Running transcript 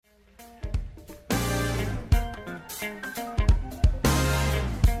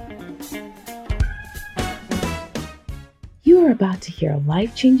You are about to hear a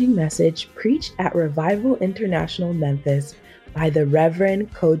life-changing message preached at Revival International Memphis by the Reverend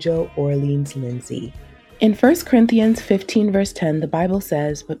Lindsay. In 1 Corinthians 15 verse 10, the Bible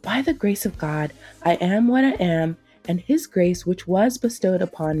says, "But by the grace of God, I am what I am, and his grace which was bestowed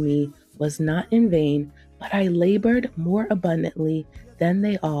upon me was not in vain, but I labored more abundantly than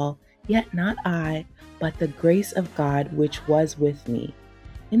they all, yet not I, but the grace of God which was with me."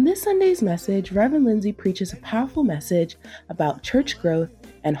 In this Sunday's message, Reverend Lindsay preaches a powerful message about church growth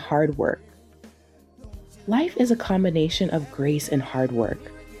and hard work. Life is a combination of grace and hard work,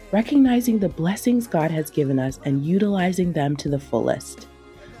 recognizing the blessings God has given us and utilizing them to the fullest.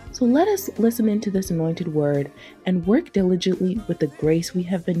 So let us listen into this anointed word and work diligently with the grace we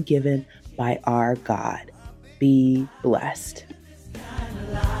have been given by our God. Be blessed.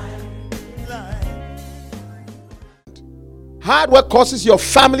 Hard work causes your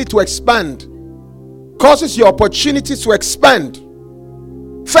family to expand, causes your opportunities to expand.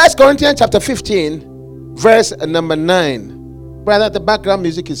 1 Corinthians chapter 15, verse number 9. Brother, the background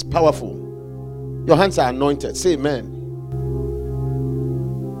music is powerful. Your hands are anointed. Say amen.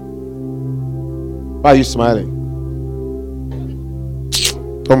 Why are you smiling?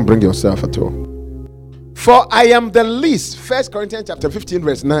 Don't bring yourself at all. For I am the least. 1 Corinthians chapter 15,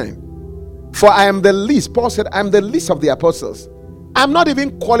 verse 9. For I am the least. Paul said, I am the least of the apostles. I'm not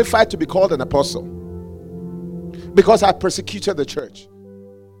even qualified to be called an apostle because I persecuted the church.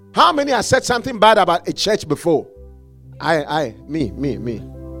 How many have said something bad about a church before? Me.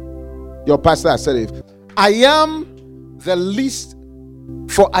 Your pastor has said it. I am the least,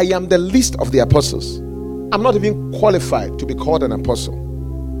 for I am the least of the apostles. I'm not even qualified to be called an apostle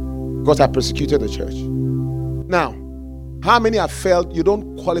because I persecuted the church. Now, how many have felt you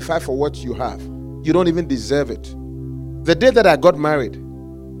don't qualify for what you have? You don't even deserve it. The day that I got married,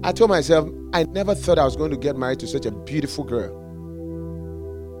 I told myself, I never thought I was going to get married to such a beautiful girl.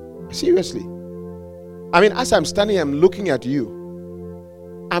 Seriously. I mean, as I'm standing, I'm looking at you.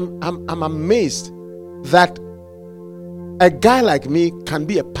 I'm amazed that a guy like me can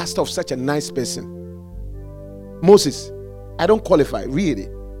be a pastor of such a nice person. Moses, I don't qualify, really.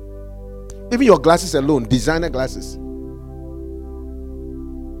 Even your glasses alone, designer glasses.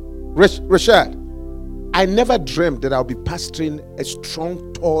 Rashad, I never dreamed that I'll be pastoring a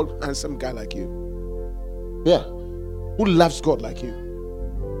strong, tall, handsome guy like you. Yeah, who loves God like you.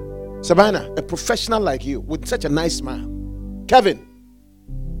 Savannah, a professional like you with such a nice smile. Kevin,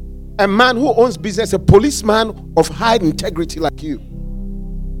 a man who owns business, a policeman of high integrity like you.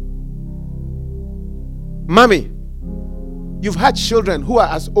 Mommy, you've had children who are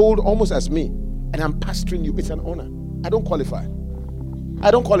as old almost as me, and I'm pastoring you. It's an honor. I don't qualify.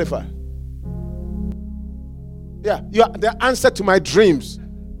 Yeah, you are the answer to my dreams.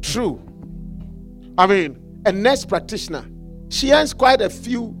 True. I mean, a nurse practitioner, she earns quite a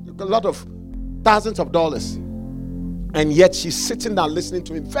lot of thousands of dollars, and yet she's sitting down listening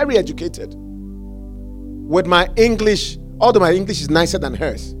to me, very educated. With my English, although my English is nicer than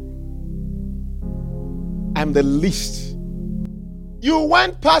hers, I'm the least. You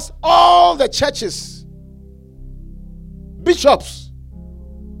went past all the churches, bishops,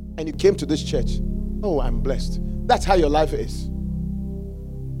 and you came to this church. Oh, I'm blessed. That's how your life is.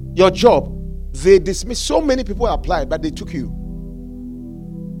 Your job, they dismissed. So many people applied, but they took you.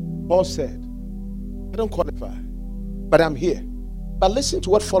 Paul said, I don't qualify, but I'm here. But listen to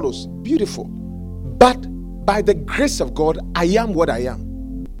what follows. Beautiful. But by the grace of God, I am what I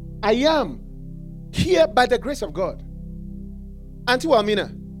am. I am here by the grace of God. Auntie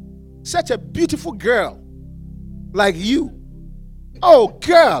Walmina, such a beautiful girl like you. Oh,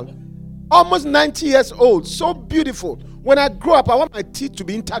 girl, almost 90 years old, so beautiful. When I grow up, I want my teeth to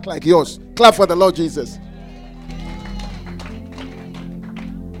be intact like yours. Clap for the Lord Jesus.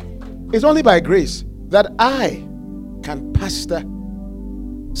 It's only by grace that I can pastor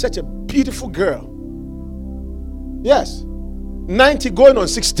such a beautiful girl. Yes, 90 going on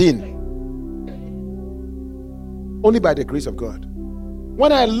 16. Only by the grace of God.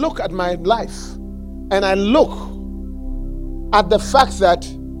 When I look at my life and I look at the fact that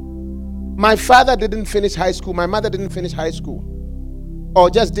my father didn't finish high school, my mother didn't finish high school, or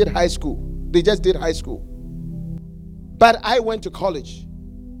just did high school. They just did high school. But I went to college.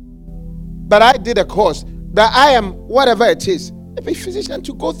 But I did a course that I am whatever it is. If a physician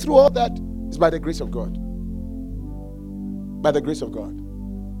to go through all that is by the grace of God. By the grace of God.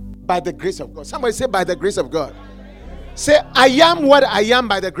 By the grace of God. Somebody say by the grace of God. Say, I am what I am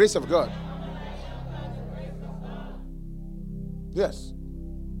by the grace of God. Yes.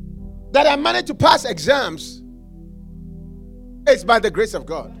 That I managed to pass exams, it's by the grace of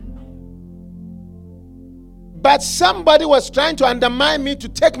God. But somebody was trying to undermine me to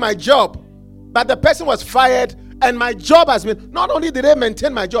take my job. But the person was fired, and my job has been, not only did they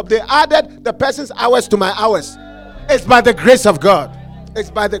maintain my job, they added the person's hours to my hours. It's by the grace of God.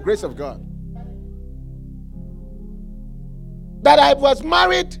 It's by the grace of God. That I was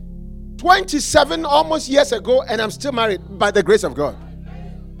married 27 almost years ago, and I'm still married by the grace of God.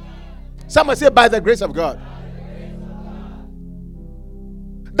 Someone say, by the grace of God.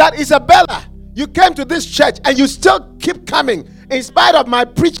 That Isabella, you came to this church and you still keep coming in spite of my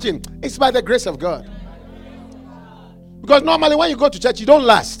preaching. It's by the grace of God. Because normally when you go to church, you don't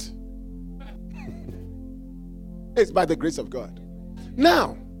last. It's by the grace of God.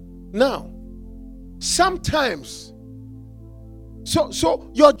 Now, sometimes,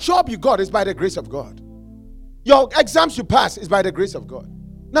 so your job you got is by the grace of God. Your exams you pass is by the grace of God.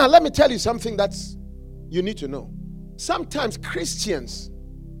 Now, let me tell you something that's you need to know. Sometimes Christians,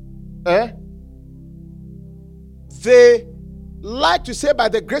 they like to say by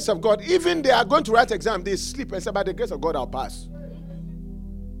the grace of God, even they are going to write exam, they sleep and say by the grace of God I'll pass.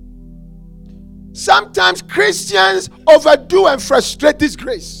 Sometimes Christians overdo and frustrate this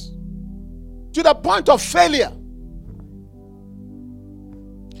grace to the point of failure.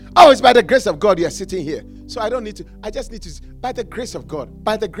 Oh, it's by the grace of God you are sitting here. So I don't need to, I just need to, by the grace of God,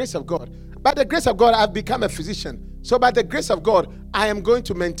 by the grace of God. By the grace of God, I've become a physician. So by the grace of God, I am going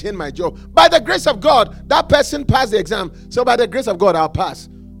to maintain my job. By the grace of God, that person passed the exam. So by the grace of God, I'll pass.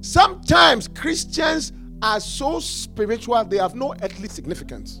 Sometimes Christians are so spiritual, they have no earthly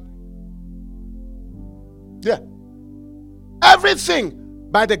significance. Yeah. Everything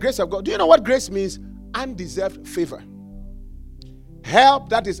by the grace of God. Do you know what grace means? Undeserved favor. Help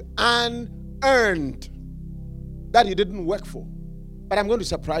that is unearned, that you didn't work for. But I'm going to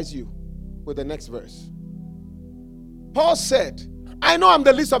surprise you with the next verse. Paul said, I know I'm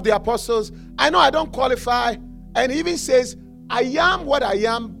the least of the apostles. I know I don't qualify. And he even says, I am what I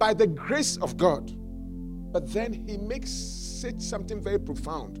am by the grace of God. But then he makes it something very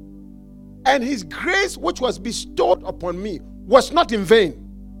profound. And his grace, which was bestowed upon me, was not in vain.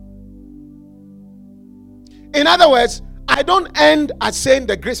 In other words, I don't end at saying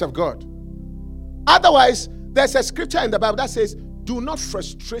the grace of God. Otherwise, there's a scripture in the Bible that says, do not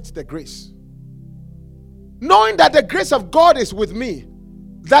frustrate the grace. Knowing that the grace of God is with me,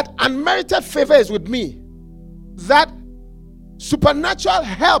 that unmerited favor is with me, that supernatural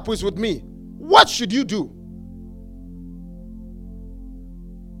help is with me, what should you do?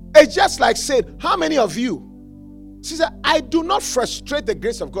 It's just like saying, how many of you, she said, I do not frustrate the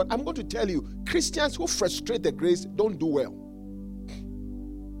grace of God. I'm going to tell you, Christians who frustrate the grace don't do well.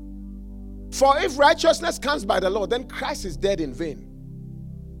 For if righteousness comes by the law, then Christ is dead in vain.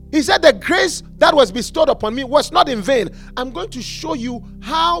 He said the grace that was bestowed upon me was not in vain. I'm going to show you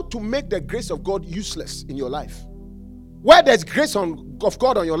how to make the grace of God useless in your life. Where there's grace of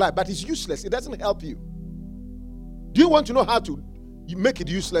God on your life, but it's useless, it doesn't help you. Do you want to know how to make it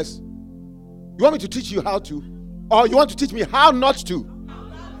useless? You want me to teach you how to? Or you want to teach me how not to?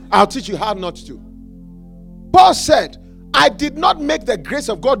 I'll teach you how not to. Paul said, I did not make the grace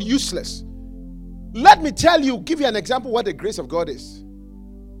of God useless. Let me tell you, give you an example what the grace of God is.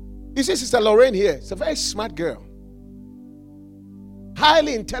 You see Sister Lorraine here, she's a very smart girl.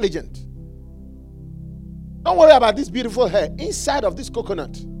 Highly intelligent. Don't worry about this beautiful hair. Inside of this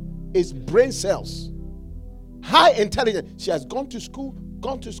coconut is brain cells. High intelligence. She has gone to school.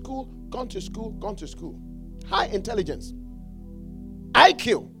 High intelligence.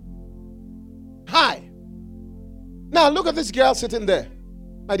 IQ. High. Now look at this girl sitting there.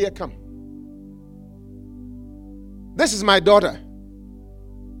 My dear, come. This is my daughter.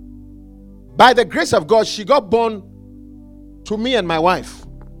 By the grace of God, she got born to me and my wife.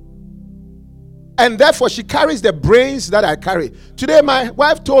 And therefore, she carries the brains that I carry. Today, my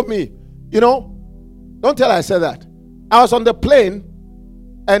wife told me, don't tell her I said that. I was on the plane,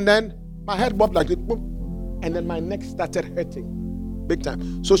 and then my head bobbed like this, boom, and then my neck started hurting big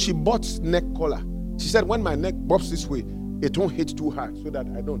time. So she bought neck collar. She said, when my neck bobs this way, it won't hit too hard so that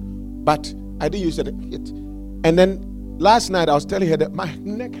I don't. But I didn't use it. And then last night, I was telling her that my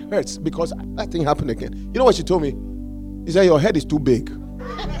neck hurts because that thing happened again. You know what she told me? She said, your head is too big.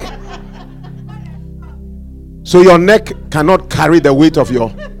 So your neck cannot carry the weight of your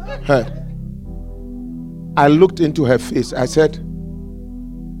head. I looked into her face. I said,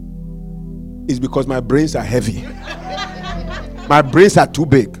 it's because my brains are heavy. My brains are too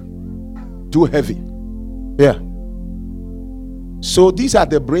big, too heavy. Yeah. So these are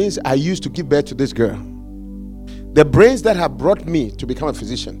the brains I used to give birth to this girl. The brains that have brought me to become a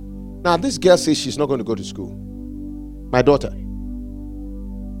physician. Now, this girl says she's not going to go to school. My daughter.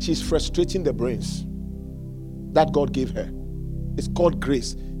 She's frustrating the brains. that God gave her. It's called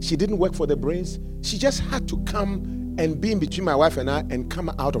grace. She didn't work for the brains. She just had to come and be in between my wife and I and come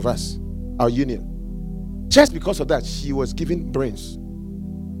out of us, our union. Just because of that, she was given brains.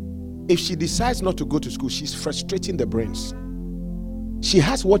 If she decides not to go to school, she's frustrating the brains. She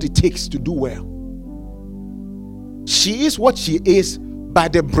has what it takes to do well. She is what she is by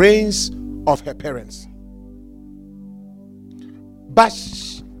the brains of her parents. But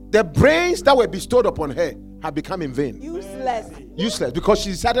the brains that were bestowed upon her have become in vain. Useless because she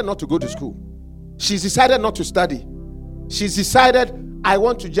decided not to go to school. She's decided not to study. She's decided, I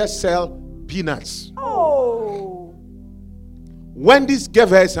want to just sell peanuts. Oh. Wendy's gave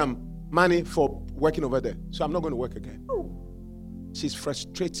her some money for working over there, so I'm not going to work again. Oh. She's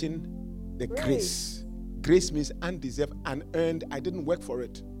frustrating the grace. Grace means undeserved, unearned. I didn't work for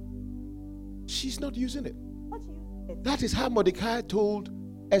it. She's not using it. That is how Mordecai told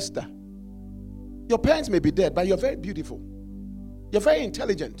Esther, your parents may be dead, but you're very beautiful. You're very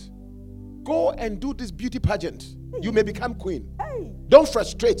intelligent. Go and do this beauty pageant. You may become queen. Hey. Don't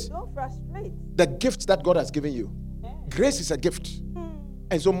frustrate the gifts that God has given you. Grace is a gift.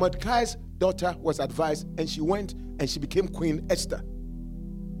 And so Mordecai's daughter was advised, and she went and she became Queen Esther.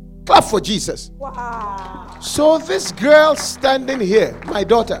 Clap for Jesus. Wow. So this girl standing here, my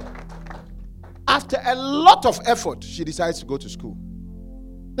daughter, after a lot of effort, she decides to go to school.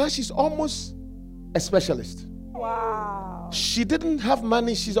 Now she's almost a specialist. Wow. She didn't have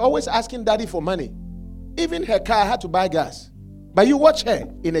money. She's always asking daddy for money. Even her car had to buy gas. But you watch her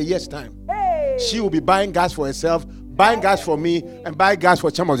in a year's time. Hey. She will be buying gas for herself, buying gas for me, and buying gas for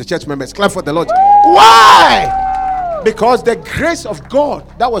some of the church members. Clap for the Lord. Why? Because the grace of God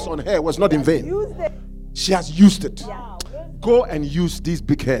that was on her was not in vain. She has used it. Yeah. Go and use this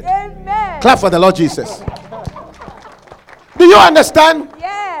big head. Amen. Clap for the Lord Jesus. Do you understand?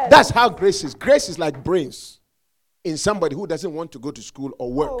 Yes. That's how grace is. Grace is like brains in somebody who doesn't want to go to school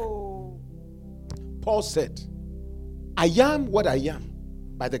or work. Oh. Paul said, I am what I am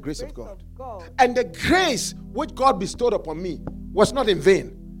by the grace of God. And the grace which God bestowed upon me was not in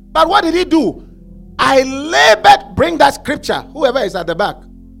vain. But what did he do? I labored, bring that scripture, whoever is at the back.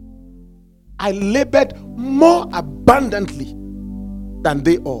 I labored more abundantly than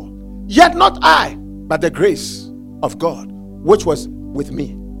they all. Yet not I, but the grace of God, which was with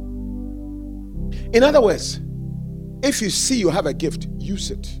me. In other words, if you see you have a gift, use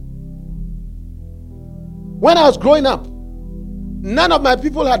it. When I was growing up, none of my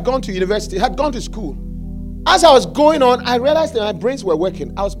people had gone to university, had gone to school. As I was going on, I realized that my brains were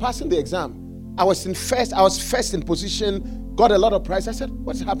working. I was passing the exam. I was first in position, got a lot of prize. I said,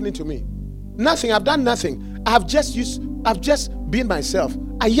 what's happening to me? Nothing. I've done nothing. I've just been myself.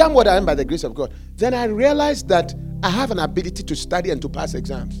 I am what I am by the grace of God. Then I realized that I have an ability to study and to pass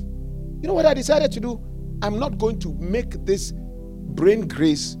exams. You know what I decided to do? I'm not going to make this brain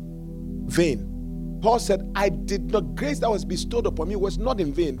grace vain. Paul said, the grace that was bestowed upon me was not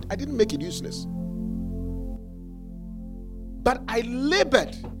in vain. I didn't make it useless. But I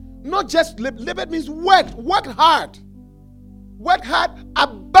labored. Not just labored means worked hard. Worked hard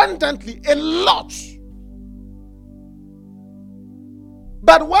abundantly, a lot.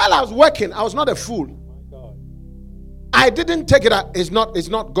 But while I was working, I was not a fool. I didn't take it out. It's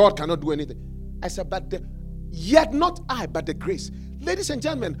not God cannot do anything. I said, yet not I, but the grace. Ladies and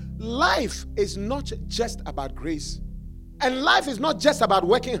gentlemen, life is not just about grace. And life is not just about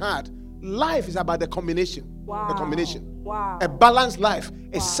working hard. Life is about the combination. Wow. The combination. Wow. A balanced life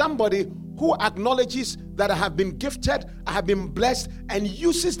is somebody who acknowledges that I have been gifted, I have been blessed, and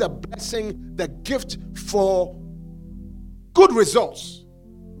uses the blessing, the gift for good results.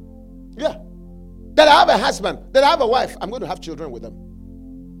 Yeah. That I have a husband, that I have a wife, I'm going to have children with them.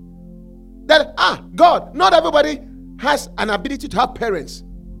 That, God, not everybody has an ability to have parents.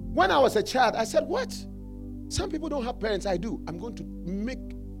 When I was a child, I said, what? Some people don't have parents. I do. I'm going to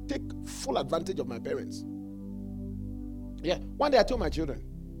take full advantage of my parents. Yeah. One day I told my children,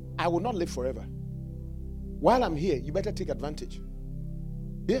 I will not live forever. While I'm here, you better take advantage.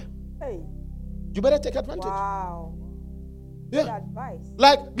 Yeah. Hey. You better take advantage. Wow. Yeah. Good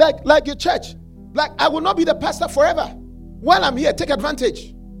advice. Like your church. Like, I will not be the pastor forever. While I'm here, take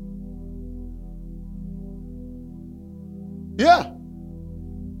advantage. Yeah.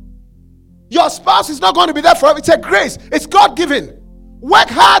 Your spouse is not going to be there forever. It's a grace. It's God-given. Work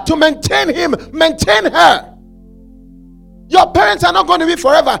hard to maintain him, maintain her. Your parents are not going to be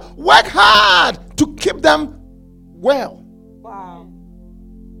forever. Work hard to keep them well. Wow.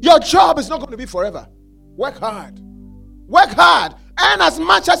 Your job is not going to be forever. Work hard. Work hard. Earn as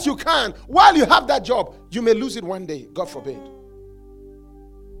much as you can. While you have that job, you may lose it one day. God forbid.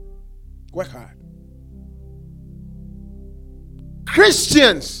 Work hard.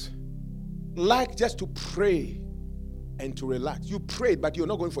 Christians like just to pray and to relax. You prayed, but you're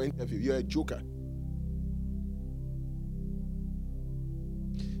not going for an interview. You're a joker.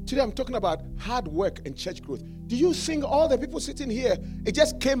 Today I'm talking about hard work and church growth. Do you think all the people sitting here, it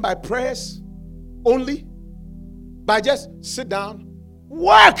just came by prayers only? By just sit down,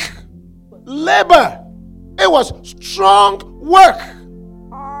 work, labor. It was strong work.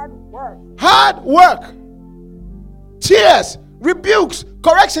 Hard work. Hard work. Tears, rebukes,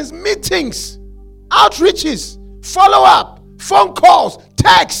 corrections, meetings, outreaches, follow up, phone calls,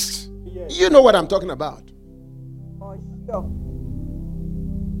 texts. You know what I'm talking about. For sure.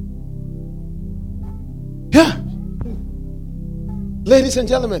 Yeah. Ladies and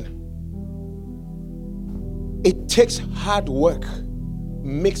gentlemen, it takes hard work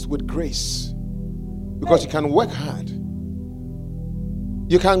mixed with grace, because you can work hard.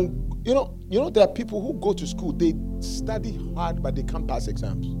 You can, you know, there are people who go to school, they study hard, but they can't pass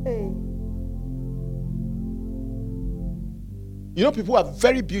exams. Hey. You know, people are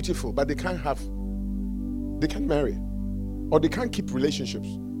very beautiful, but they can't marry, or they can't keep relationships.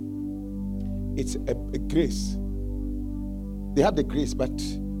 It's a grace. They have the grace, but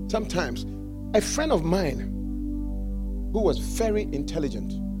sometimes a friend of mine who was very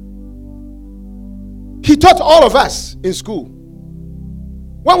intelligent, he taught all of us in school.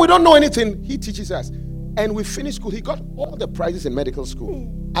 When we don't know anything, he teaches us. And we finished school. He got all the prizes in medical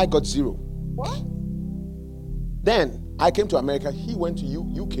school. I got 0. What? Then I came to America. He went to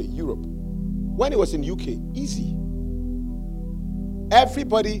UK, Europe. When he was in UK, easy.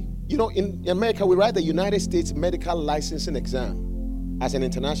 Everybody, you know, in America, we write the United States medical licensing exam. As an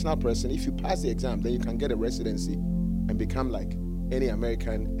international person, if you pass the exam, then you can get a residency and become like any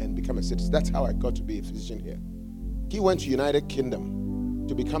American and become a citizen. That's how I got to be a physician here. He went to United Kingdom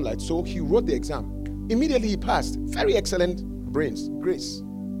to become like, so he wrote the exam. Immediately he passed. Very excellent brains, grace.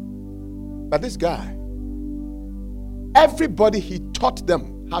 But this guy, everybody, he taught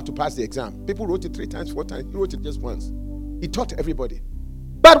them how to pass the exam. People wrote it 3 times, 4 times. He wrote it just once. He taught everybody.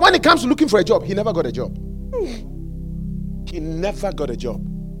 But when it comes to looking for a job, he never got a job. He never got a job.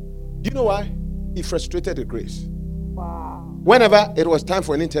 Do you know why? He frustrated the grace. Wow. Whenever it was time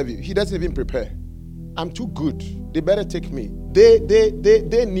for an interview, he doesn't even prepare. I'm too good. They better take me. They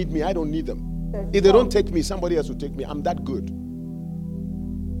need me. I don't need them. If they don't take me, somebody else will take me. I'm that good.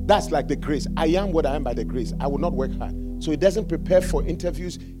 That's like the grace. I am what I am by the grace. I will not work hard. So he doesn't prepare for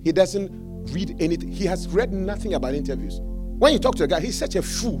interviews. He doesn't read anything. He has read nothing about interviews. When you talk to a guy, he's such a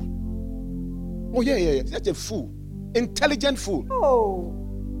fool. Oh, yeah. Such a fool. Intelligent fool. Oh.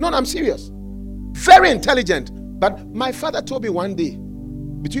 No, I'm serious. Very intelligent. But my father told me one day,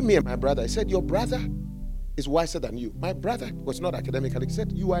 between me and my brother, he said, your brother is wiser than you. My brother was not academically. He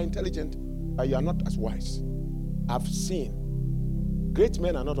said, you are intelligent, but you are not as wise. I've seen great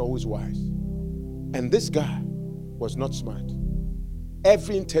men are not always wise. And this guy was not smart.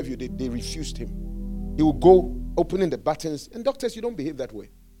 Every interview, they refused him. He would go opening the buttons, and doctors, you don't behave that way.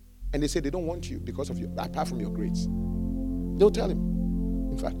 And they say they don't want you because of your, apart from your grades. They'll tell him.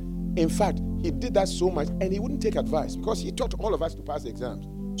 In fact, he did that so much, and he wouldn't take advice because he taught all of us to pass the exams.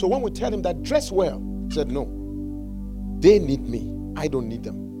 So when we tell him that dress well, he said, no, they need me. I don't need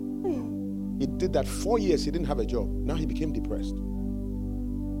them. He did that 4 years. He didn't have a job. Now he became depressed.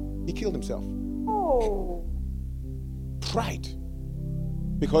 He killed himself. Oh. Pride.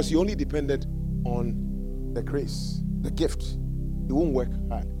 Because he only depended on the grace, the gift. He won't work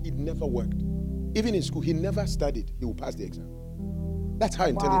hard. He never worked. Even in school, he never studied. He will pass the exam. That's how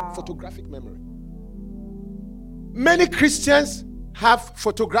intelligent. Wow. Photographic memory. Many Christians have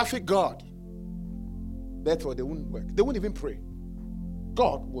photographic God. Therefore, they won't work. They won't even pray.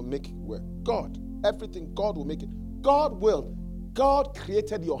 God will make it work. God. Everything, God will make it. God will. God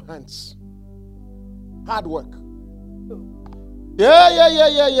created your hands. Hard work.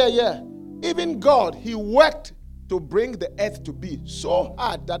 Yeah. Even God, he worked to bring the earth to be so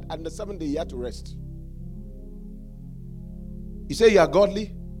hard that on the 7th day he had to rest. You say you are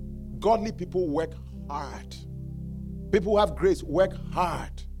godly? Godly people work hard. People who have grace work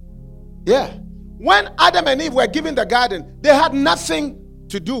hard. Yeah. When Adam and Eve were given the garden, they had nothing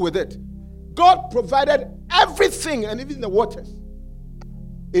to do with it. God provided everything and even the waters.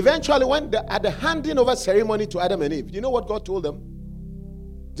 Eventually, when at the handing over ceremony to Adam and Eve, you know what God told them?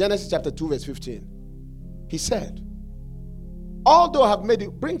 Genesis chapter 2, verse 15. He said, although I have made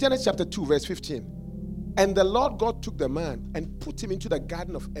you, bring Genesis chapter 2, verse 15. And the Lord God took the man and put him into the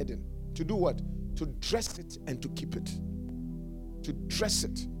Garden of Eden. To do what? To dress it and to keep it. To dress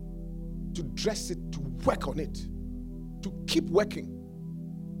it. To dress it, to work on it. To keep working.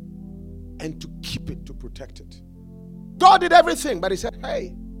 And to keep it, to protect it. God did everything, but he said,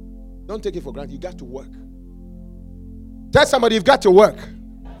 hey, don't take it for granted. You got to work. Tell somebody you've got to work.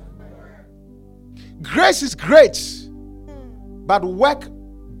 Grace is great, but work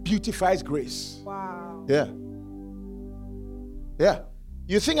beautifies grace. Wow. Yeah. Yeah.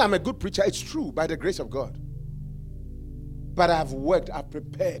 You think I'm a good preacher? It's true, by the grace of God. But I've worked, I've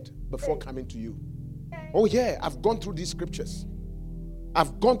prepared before coming to you. Oh yeah, I've gone through these scriptures.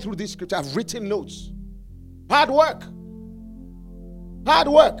 I've written notes. Hard work. Hard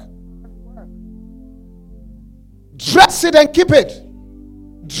work. Dress it and keep it.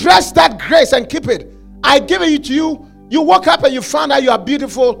 Dress that grace and keep it. I give it to you. You woke up and you found out you are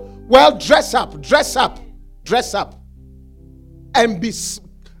beautiful. Well, dress up. And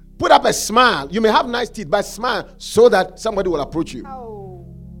put up a smile. You may have nice teeth, but smile so that somebody will approach you. Oh.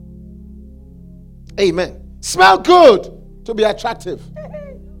 Amen. Smell good to be attractive.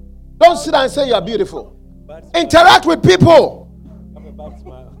 Don't sit down and say you are beautiful. Interact with people.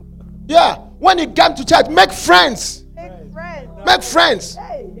 Yeah. When you come to church, make friends. Make friends.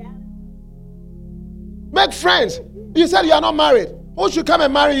 Make friends. You said you are not married. Who should come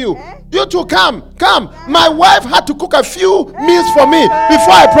and marry you? You two come. My wife had to cook a few meals for me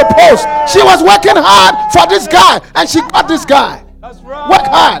before I proposed. She was working hard for this guy, and she got this guy. That's right. Work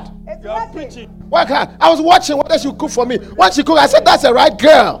hard. You're preaching. Work hard. I was watching what she cook for me. When she cooked, I said, that's the right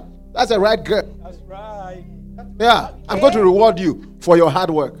girl. That's the right girl. That's right. Yeah, I'm going to reward you for your hard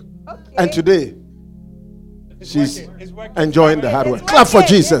work. Okay. And today, she's It's working. enjoying the hard work. Clap for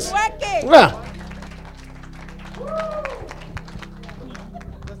Jesus. It's working. Yeah.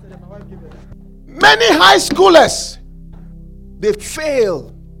 Many high schoolers, they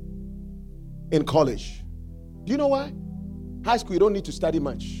fail in college. Do you know why? High school, you don't need to study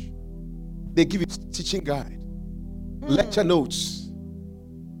much. They give you teaching guide, lecture notes,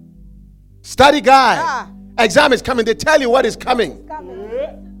 study guide. Exam is coming. They tell you what is coming. Coming.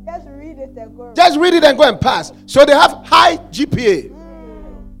 Just read it and go. Just read it and go and pass. So they have high GPA,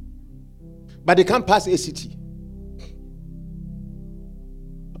 but they can't pass ACT.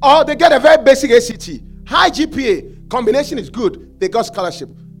 Or they get a very basic ACT. High GPA, combination is good. They got scholarship.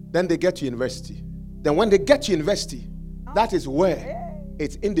 Then they get to university. Then when they get to university, that is where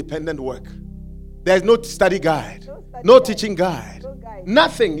it's independent work. There's no study guide, no teaching guide,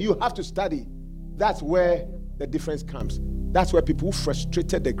 nothing. You have to study. That's where the difference comes. That's where people who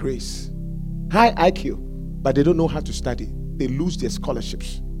frustrated the grace. High IQ, but they don't know how to study. They lose their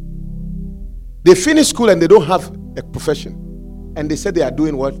scholarships. They finish school and they don't have a profession. And they said they are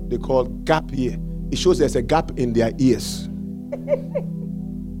doing what they call gap year. It shows there's a gap in their ears.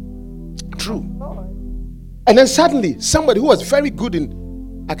 True. And then suddenly, somebody who was very good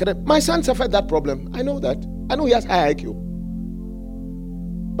in academics, my son suffered that problem. I know that. I know he has high IQ.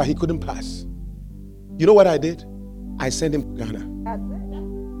 But he couldn't pass. You know what I did? I sent him to Ghana.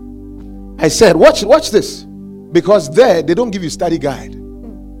 I said, watch this. Because there, they don't give you study guide.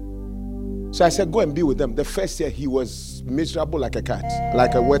 So I said, go and be with them. The first year, he was miserable like a cat,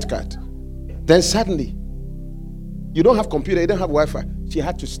 like a wet cat. Then suddenly, you don't have computer, you don't have Wi-Fi. She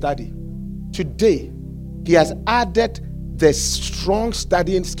had to study. Today, he has added the strong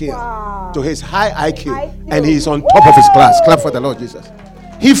studying skill to his high IQ, and he's on top of his class. Clap for the Lord Jesus.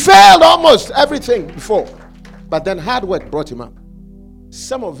 He failed almost everything before, but then hard work brought him up.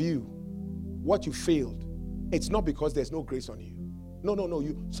 Some of you, what you failed, it's not because there's no grace on you. No.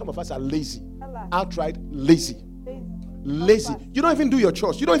 Some of us are lazy. Outright lazy. Lazy. You don't even do your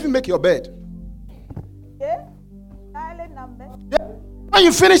chores. You don't even make your bed. Yeah. Silent number. Yeah. When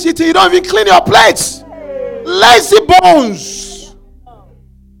you finish eating, you don't even clean your plates. Lazy bones.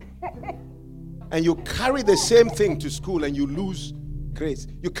 And you carry the same thing to school and you lose grace.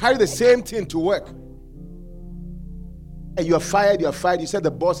 You carry the same thing to work. And you are fired. You said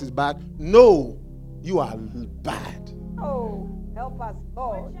the boss is bad. No, you are bad. Oh, help us,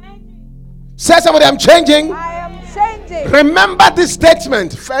 Lord. Say somebody, I'm changing. I am changing. Remember this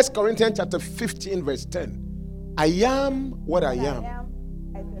statement. 1 Corinthians chapter 15 verse 10. I am what I am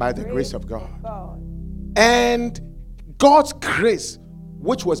by the grace of God. And God's grace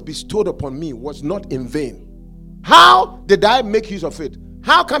which was bestowed upon me was not in vain. How did I make use of it?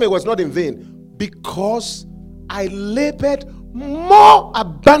 How come it was not in vain? Because I labored more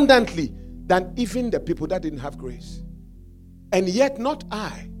abundantly than even the people that didn't have grace. And yet not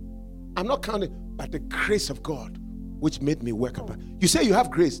I'm not counting, but the grace of God which made me work up. You say you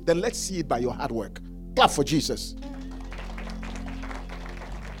have grace, then let's see it by your hard work. Clap for Jesus.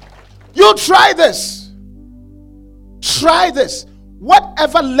 You try this. Try this.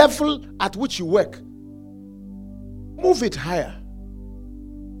 Whatever level at which you work, move it higher.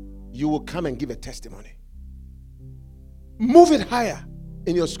 You will come and give a testimony. Move it higher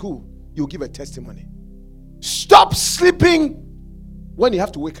in your school. You'll give a testimony. Stop sleeping when you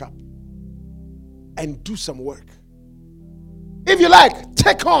have to wake up and do some work. If you like,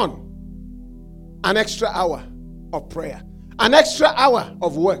 take on an extra hour of prayer, an extra hour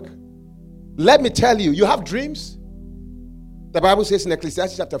of work. Let me tell you, you have dreams. The Bible says in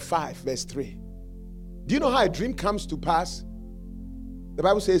Ecclesiastes chapter 5, verse 3. Do you know how a dream comes to pass? The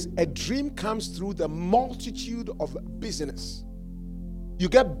Bible says a dream comes through the multitude of business. You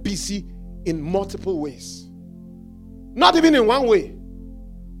get busy in multiple ways. Not even in one way.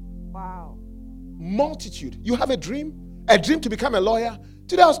 Wow. Multitude. You have a dream to become a lawyer.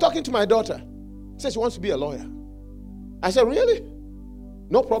 Today I was talking to my daughter. She says she wants to be a lawyer. I said, really?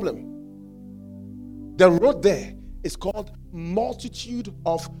 No problem. The road there is called multitude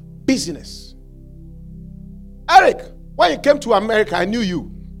of business. Eric, when you came to America, I knew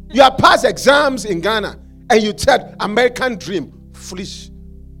you. You had passed exams in Ghana and you said American dream, foolish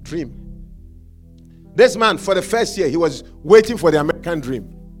dream. This man, for the first year, he was waiting for the American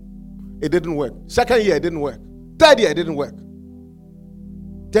dream. It didn't work. Second year, it didn't work. Third year, it didn't work.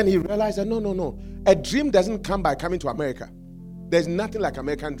 Then he realized that no. A dream doesn't come by coming to America. There's nothing like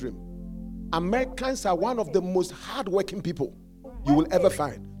American dream. Americans are one of the most hardworking people you will ever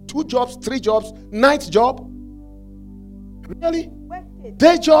find. 2 jobs, 3 jobs, night job. Really?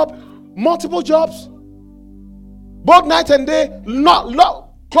 Day job, multiple jobs. Both night and day,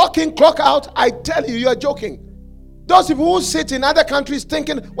 not clock in, clock out. I tell you, are joking. Those people who sit in other countries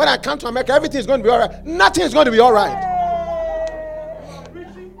thinking, when I come to America, everything is going to be all right. Nothing is going to be all right.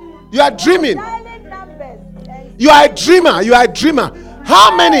 You are dreaming. You are a dreamer. You are a dreamer.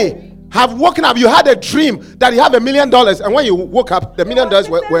 How many have woken up? You had a dream that you have $1 million, and when you woke up, the $1 million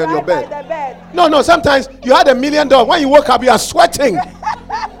were in your bed. No. Sometimes you had $1 million. When you woke up, you are sweating.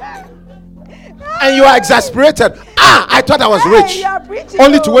 And you are exasperated. I thought I was rich.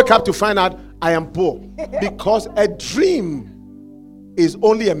 Only to wake up to find out I am poor. Because a dream is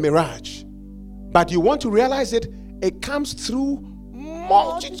only a mirage. But you want to realize it comes through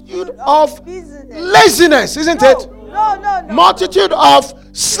multitude of laziness, isn't it? No. Multitude of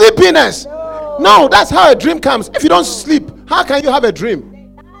sleepiness. No, that's how a dream comes. If you don't sleep, how can you have a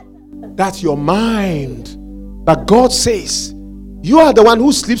dream? That's your mind. But God says, you are the one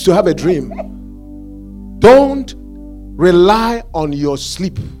who sleeps to have a dream. Don't rely on your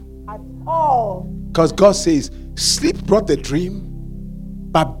sleep. At all. Because God says, sleep brought the dream,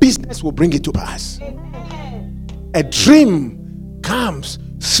 but business will bring it to pass. A dream comes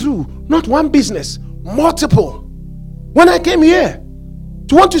through not one business, multiple. When I came here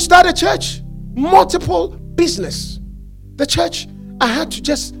to want to start a church, multiple business. The church, I had to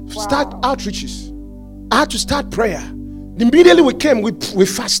just start outreaches. I had to start prayer. Immediately we came, we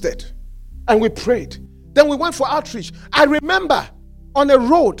fasted and we prayed. Then we went for outreach. I remember on a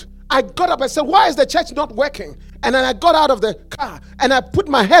road, I got up and said, why is the church not working? And then I got out of the car and I put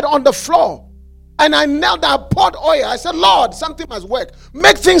my head on the floor. And I knelt down, poured oil. I said, Lord, something must work.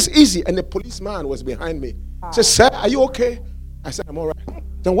 Make things easy. And the policeman was behind me. He said, sir, are you okay? I said, I'm all right.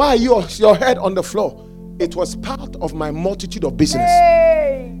 Then why are your head on the floor? It was part of my multitude of business.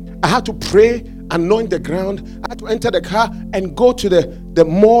 I had to pray, anoint the ground. I had to enter the car and go to the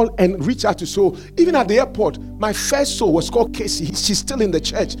mall and reach out to soul. Even at the airport, my first soul was called Casey. She's still in the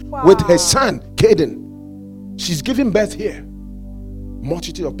church with her son, Caden. She's giving birth here.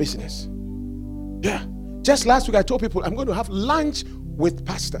 Multitude of business. Yeah. Just last week I told people I'm going to have lunch with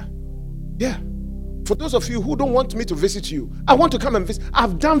Pastor. Yeah. For those of you who don't want me to visit you, I want to come and visit.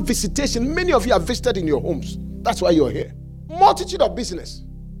 I've done visitation. Many of you have visited in your homes. That's why you're here. Multitude of business.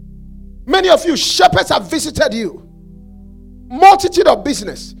 Many of you shepherds have visited you. Multitude of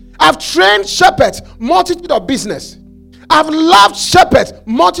business. I've trained shepherds. Multitude of business. I've loved shepherds.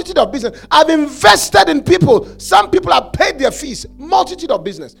 Multitude of business. I've invested in people. Some people have paid their fees. Multitude of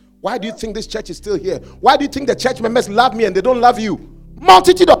business. Why do you think this church is still here? Why do you think the church members love me and they don't love you?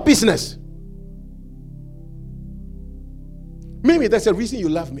 Multitude of business. Maybe there's a reason you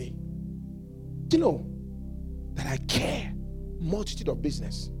love me. Do you know that I care? Multitude of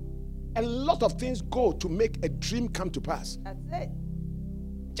business. A lot of things go to make a dream come to pass. That's it.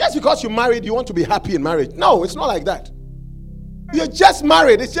 Just because you're married, you want to be happy in marriage. No, it's not like that. You're just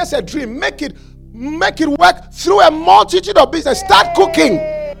married. It's just a dream. Make it work through a multitude of business. Start cooking.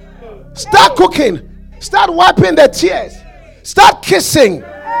 Start cooking. Start wiping the tears. Start kissing.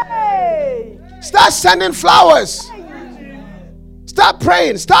 Start sending flowers. Start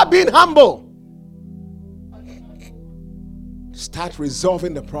praying. Start being humble. Start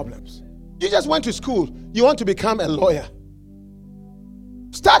resolving the problems. You just went to school. You want to become a lawyer.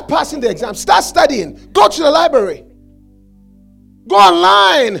 Start passing the exam. Start studying. Go to the library. Go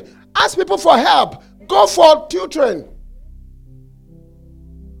online. Ask people for help. Go for tutoring.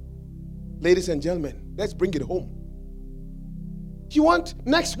 Ladies and gentlemen, let's bring it home.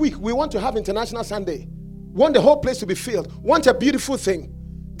 Next week, we want to have International Sunday. Want the whole place to be filled. Want a beautiful thing.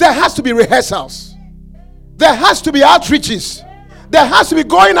 There has to be rehearsals. There has to be outreaches. There has to be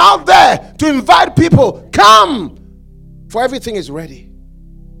going out there to invite people. Come! For everything is ready.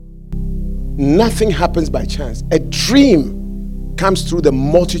 Nothing happens by chance. A dream comes through the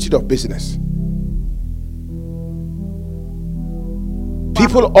multitude of business.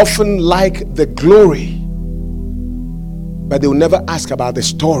 People often like the glory, but they will never ask about the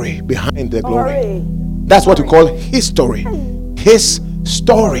story behind the glory. That's what we call history. His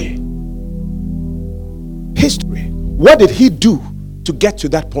story. History. What did he do to get to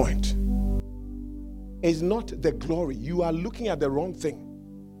that point? It's not the glory. You are looking at the wrong thing.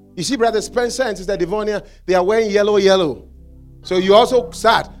 You see, Brother Spencer and Sister Devonia, they are wearing yellow. So you also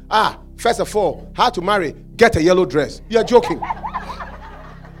start, first of all, how to marry, get a yellow dress. You're joking.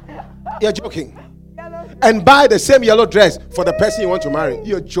 You're joking. And buy the same yellow dress for the person you want to marry.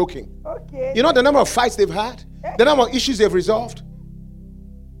 You're joking. Okay. You know the number of fights they've had? The number of issues they've resolved?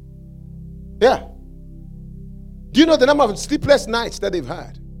 Yeah. Do you know the number of sleepless nights that they've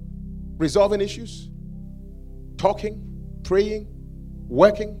had? Resolving issues? Talking? Praying?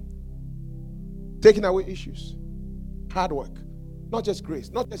 Working? Taking away issues? Hard work. Not just grace.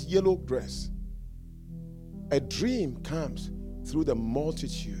 Not just yellow dress. A dream comes through the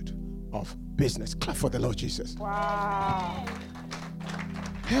multitude of business. Clap for the Lord Jesus. Wow.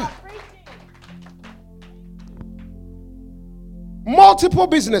 Yeah. Multiple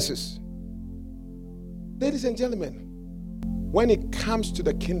businesses. Ladies and gentlemen, when it comes to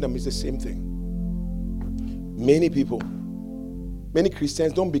the kingdom, it's the same thing. Many people, many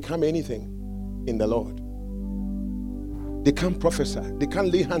Christians don't become anything in the Lord. They can't prophesy. They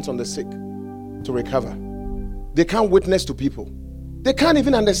can't lay hands on the sick to recover. They can't witness to people. They can't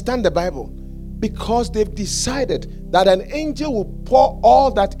even understand the Bible because they've decided that an angel will pour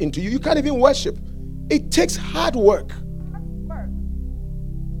all that into you. You can't even worship. It takes hard work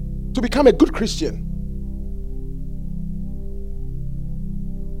to become a good Christian.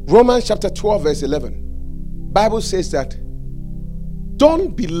 Romans chapter 12 verse 11. Bible says that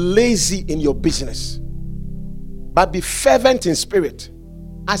don't be lazy in your business, but be fervent in spirit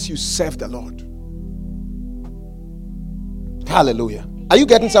as you serve the Lord. Hallelujah. Are you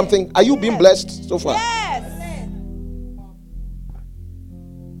getting something? Are you being blessed so far? Yes.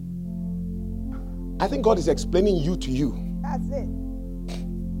 I think God is explaining you to you. That's it.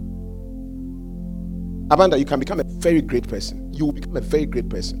 Amanda, you can become a very great person. You will become a very great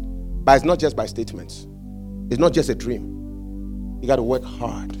person. But it's not just by statements. It's not just a dream. You got to work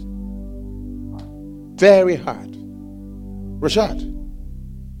hard. Very hard. Rashad,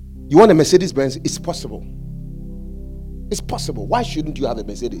 you want a Mercedes Benz? It's possible. It's possible. Why shouldn't you have a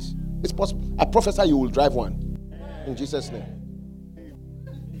Mercedes? It's possible. I prophesy you will drive one. In Jesus' name.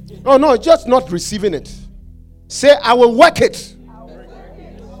 No, just not receiving it. Say, I will work it.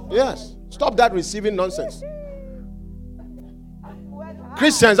 Yes. Stop that receiving nonsense.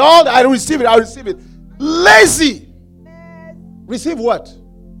 Christians, I receive it. Lazy. Receive what?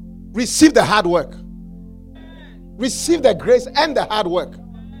 Receive the hard work. Receive the grace and the hard work.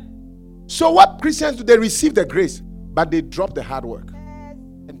 So what Christians do? They receive the grace, but they drop the hard work.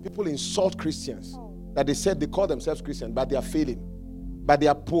 And people insult Christians that they call themselves Christian, but they are failing, but they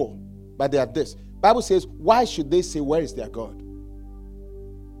are poor, but they are this. Bible says, why should they say, where is their God?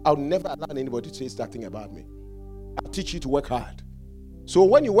 I'll never allow anybody to say that thing about me. I'll teach you to work hard. So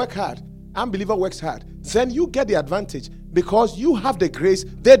when you work hard, unbeliever works hard, then you get the advantage because you have the grace,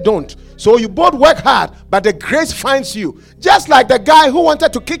 they don't. So you both work hard, but the grace finds you. Just like the guy who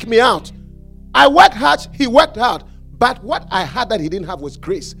wanted to kick me out. I worked hard, he worked hard, but what I had that he didn't have was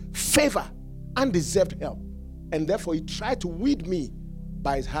grace, favor, undeserved help. And therefore he tried to weed me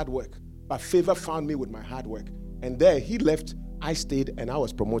by his hard work, but favor found me with my hard work. And there he left, I stayed, and I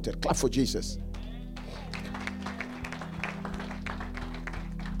was promoted. Clap for Jesus.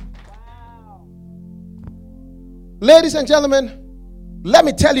 Wow. Ladies and gentlemen, let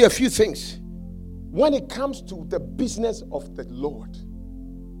me tell you a few things. When it comes to the business of the Lord,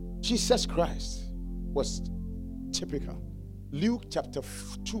 Jesus Christ was typical. Luke chapter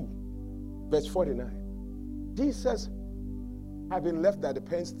 2, verse 49. Jesus, having left at the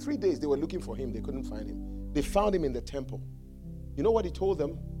pens, 3 days they were looking for him. They couldn't find him. They found him in the temple. You know what he told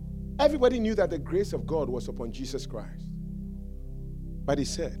them? Everybody knew that the grace of God was upon Jesus Christ. But he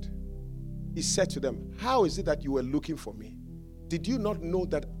said to them, how is it that you were looking for me? Did you not know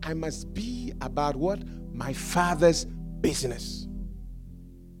that I must be about what? My Father's business.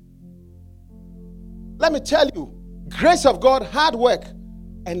 Let me tell you, grace of God, hard work.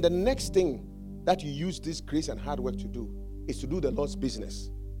 And the next thing that you use this grace and hard work to do is to do the Lord's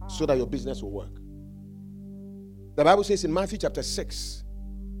business so that your business will work. The Bible says in Matthew chapter 6,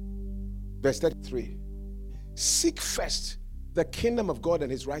 verse 33, seek first the kingdom of God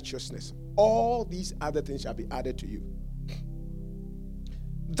and his righteousness. All these other things shall be added to you.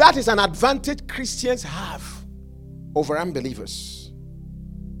 That is an advantage Christians have over unbelievers.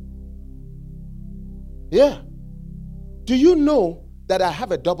 Yeah. Do you know that I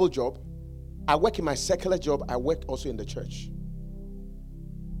have a double job? I work in my secular job. I work also in the church.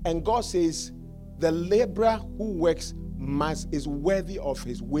 And God says, the laborer who works is worthy of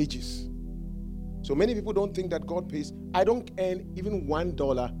his wages. So many people don't think that God pays. I don't earn even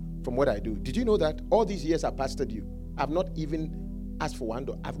 $1 from what I do. Did you know that? All these years I pastored you, I've not even asked for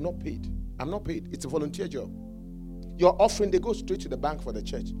 $1. I've not paid. I'm not paid. It's a volunteer job. Your offering, they go straight to the bank for the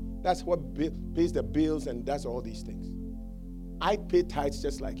church. That's what pays the bills and does all these things. I pay tithes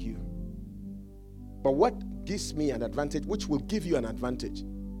just like you. But what gives me an advantage, which will give you an advantage,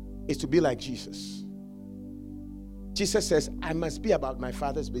 is to be like Jesus. Jesus says, I must be about my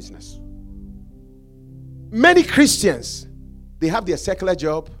Father's business. Many Christians, they have their secular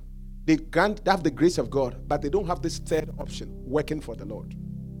job, they have the grace of God, but they don't have this third option, working for the Lord.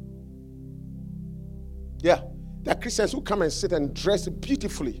 Yeah, there are Christians who come and sit and dress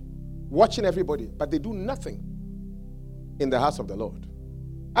beautifully, watching everybody, but they do nothing in the house of the Lord.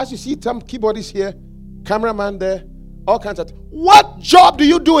 As you see, some keyboardists here, cameraman there, all kinds of. What job do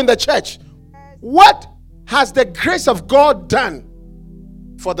you do in the church? What has the grace of God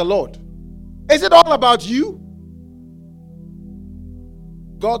done for the Lord? Is it all about you?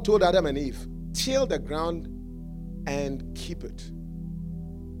 God told Adam and Eve, till the ground and keep it.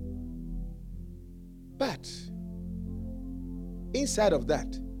 But inside of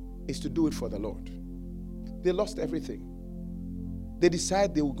that is to do it for the Lord. They lost everything. They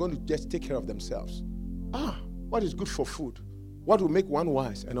decided they were going to just take care of themselves. What is good for food? What will make one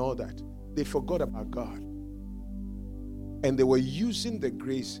wise and all that? They forgot about God. And they were using the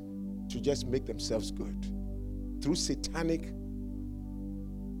grace to just make themselves good through satanic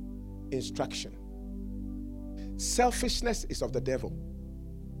instruction. Selfishness is of the devil.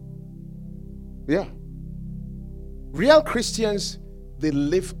 Yeah. Real Christians, they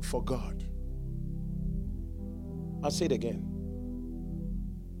live for God. I'll say it again.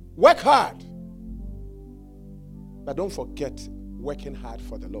 Work hard. But don't forget working hard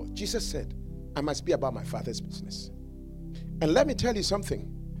for the Lord. Jesus said, I must be about my Father's business. And let me tell you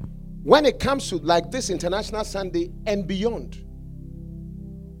something. When it comes to like this International Sunday and beyond,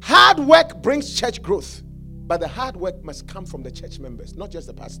 hard work brings church growth. But the hard work must come from the church members, not just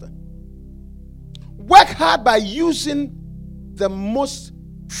the pastor. Work hard by using the most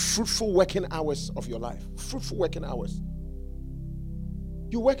fruitful working hours of your life. Fruitful working hours.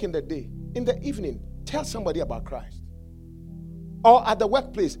 You work in the day. In the evening, tell somebody about Christ. Or at the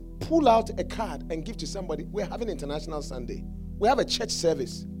workplace, pull out a card and give to somebody. We're having International Sunday. We have a church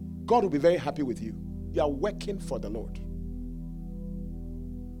service. God will be very happy with you. You are working for the Lord.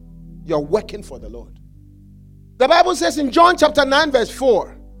 You are working for the Lord. The Bible says in John chapter 9 verse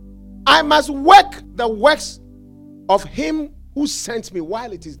 4, I must work the works of him who sent me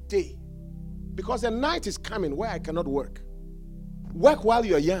while it is day. Because the night is coming where I cannot work. Work while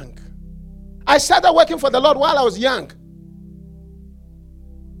you're young. I started working for the Lord while I was young.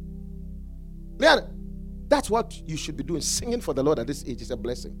 Leon, that's what you should be doing. Singing for the Lord at this age is a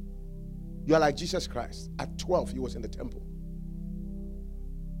blessing. You are like Jesus Christ. At 12, he was in the temple.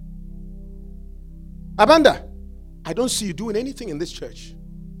 Abanda, I don't see you doing anything in this church.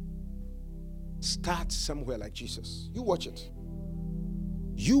 Start somewhere like Jesus. You watch it.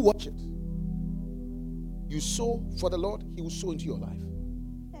 You watch it. You sow for the Lord, he will sow into your life.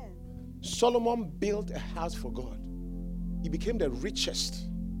 Solomon built a house for God. He became the richest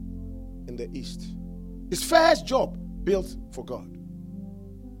in the East. His first job built for God.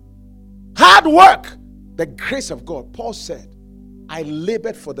 Hard work, the grace of God. Paul said, I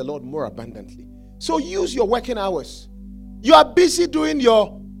labored for the Lord more abundantly. So use your working hours. You are busy doing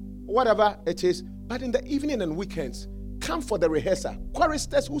your whatever it is, but in the evening and weekends, come for the rehearsal.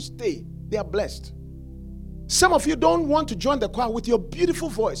 Choristers who stay, they are blessed. Some of you don't want to join the choir with your beautiful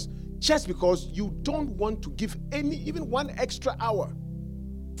voice just because you don't want to give even one extra hour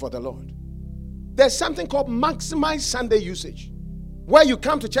for the Lord. There's something called maximized Sunday usage, where you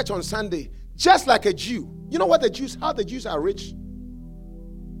come to church on Sunday just like a Jew. You know what how the Jews are rich?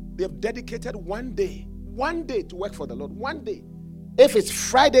 They have dedicated one day to work for the Lord. One day. If it's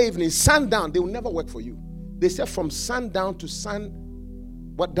Friday evening, sundown, they will never work for you. They say from sundown to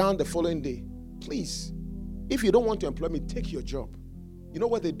down the following day, please, if you don't want to employ me, take your job. You know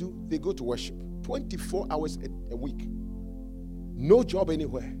what they do? They go to worship 24 hours a week. No job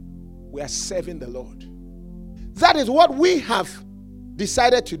anywhere. We are serving the Lord. That is what we have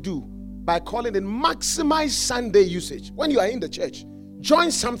decided to do by calling it maximize Sunday usage. When you are in the church,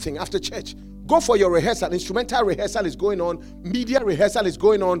 join something after church. Go for your rehearsal. Instrumental rehearsal is going on. Media rehearsal is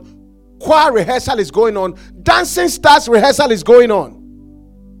going on. Choir rehearsal is going on. Dancing stars rehearsal is going on.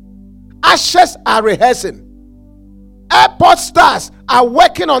 Ushers are rehearsing. Airport stars are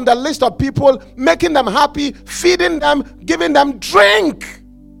working on the list of people, making them happy, feeding them, giving them drink,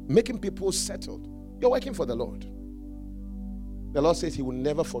 making people settled. You're working for the Lord. The Lord says he will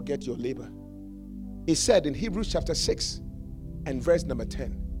never forget your labor. He said in Hebrews chapter 6 and verse number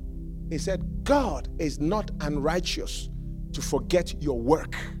 10, he said, God is not unrighteous to forget your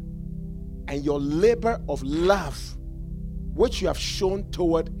work and your labor of love, which you have shown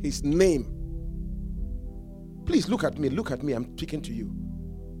toward his name. Please look at me, I'm speaking to you.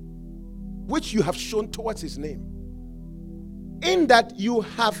 Which you have shown towards his name. In that you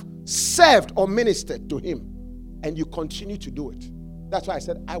have served or ministered to him, and you continue to do it. That's why I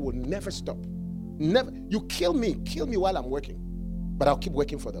said, I will never stop. Never. You kill me while I'm working, but I'll keep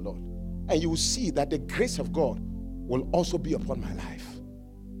working for the Lord. And you will see that the grace of God will also be upon my life.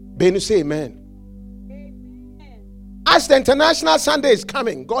 Benu, say amen. Amen. As the International Sunday is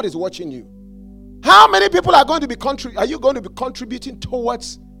coming, God is watching you. How many people are going to be contributing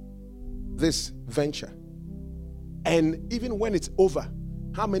towards this venture? And even when it's over,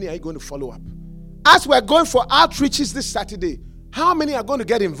 how many are you going to follow up? As we're going for outreaches this Saturday, how many are going to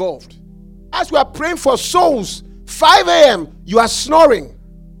get involved? As we are praying for souls, 5 a.m., you are snoring.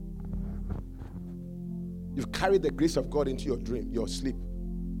 You've carried the grace of God into your dream, your sleep.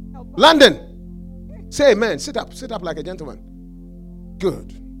 London, say amen. Sit up like a gentleman.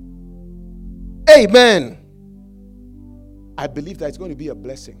 Good. Amen. I believe that it's going to be a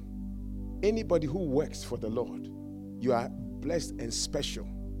blessing. Anybody who works for the Lord, you are blessed and special.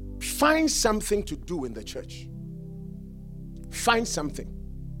 Find something to do in the church. Find something.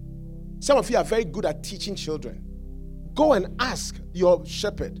 Some of you are very good at teaching children. Go and ask your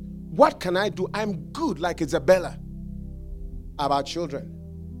shepherd, what can I do? I'm good like Isabella about children.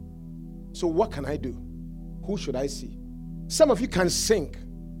 So what can I do? Who should I see? Some of you can sing.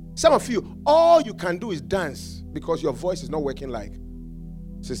 Some of you, all you can do is dance because your voice is not working like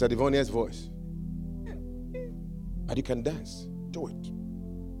Sister Devonia's voice. But you can dance. Do it.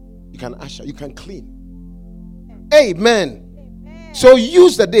 You can usher. You can clean. Amen. Amen. So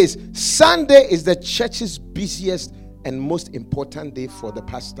use the days. Sunday is the church's busiest and most important day for the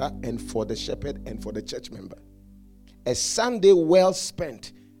pastor and for the shepherd and for the church member. A Sunday well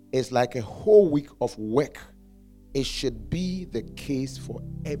spent is like a whole week of work. It should be the case for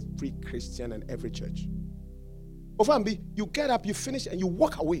every Christian and every church. Ovambi, you get up, you finish, and you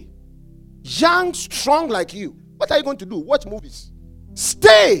walk away. Young, strong like you. What are you going to do? Watch movies.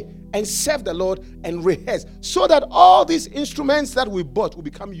 Stay and serve the Lord and rehearse so that all these instruments that we bought will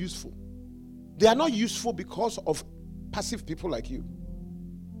become useful. They are not useful because of passive people like you.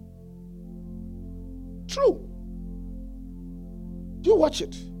 True. You watch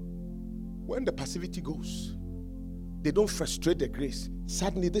it. When the passivity goes, they don't frustrate the grace.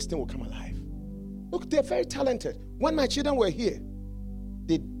 Suddenly, this thing will come alive. Look, they're very talented. When my children were here,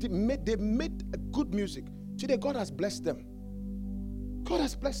 they made good music. Today, God has blessed them. God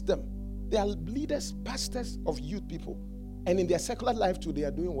has blessed them. They are leaders, pastors of youth people. And in their secular life too, they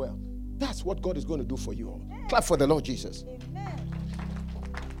are doing well. That's what God is going to do for you all. Amen. Clap for the Lord Jesus. Amen.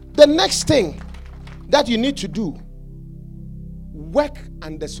 The next thing that you need to do, work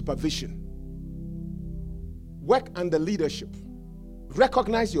under supervision. Work under leadership.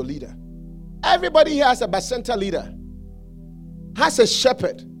 Recognize your leader. Everybody here has a bacenta leader, has a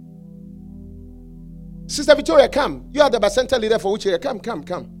shepherd. Sister Victoria, come. You are the bacenta leader for which area? Come.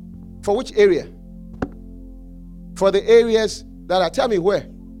 For which area? For the areas that are, tell me where.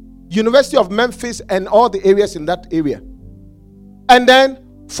 University of Memphis and all the areas in that area. And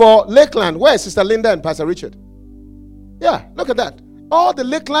then for Lakeland, where is Sister Linda and Pastor Richard? Yeah, look at that. All the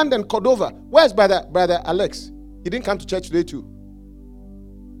Lakeland and Cordova. Where's Brother Alex? He didn't come to church today too.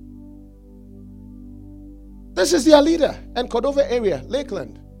 This is their leader. And Cordova area,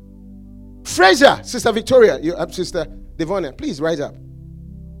 Lakeland. Fraser, Sister Victoria, Sister Devonia, please rise up.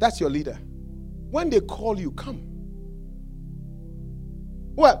 That's your leader. When they call you, come.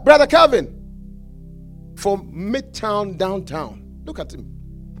 What? Brother Calvin, from Midtown, downtown. Look at him.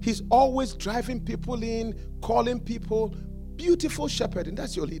 He's always driving people in, calling people. Beautiful shepherd, and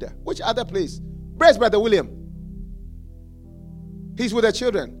that's your leader. Which other place? Where's Brother William? He's with the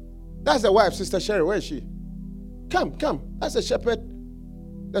children. That's the wife, Sister Sherry. Where is she? Come. That's the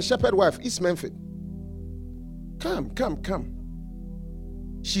shepherd wife, East Memphis. Come.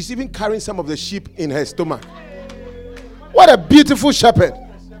 She's even carrying some of the sheep in her stomach. What a beautiful shepherd.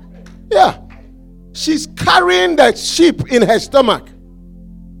 Yeah. She's carrying the sheep in her stomach.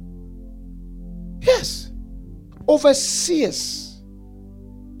 Yes. Overseers.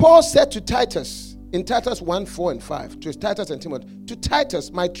 Paul said to Titus, in Titus 1, 4 and 5, to Titus and Timothy, to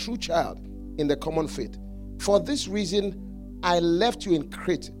Titus, my true child in the common faith, for this reason I left you in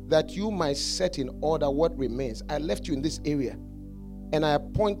Crete, that you might set in order what remains. I left you in this area, and I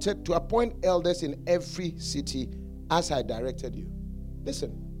appoint elders in every city as I directed you.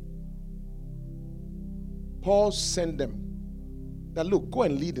 Listen, Paul sent them that, look, go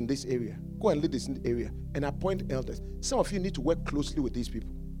and lead in this area. Go and lead this area and appoint elders. Some of you need to work closely with these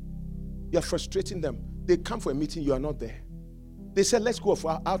people. You're frustrating them. They come for a meeting, you are not there. They said, let's go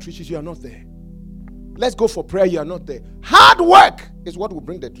for our outreaches, you are not there. Let's go for prayer, you are not there. Hard work is what will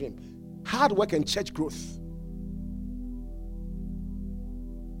bring the dream. Hard work and church growth.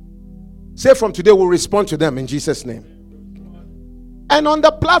 Say from today, we'll respond to them in Jesus' name. And on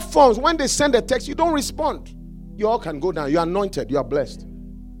the platforms, when they send a text, you don't respond. You all can go down. You are anointed. You are blessed.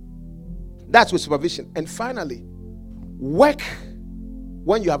 That's with supervision. And finally, work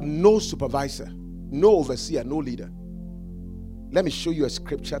when you have no supervisor, no overseer, no leader. Let me show you a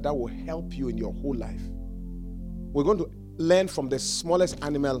scripture that will help you in your whole life. We're going to learn from the smallest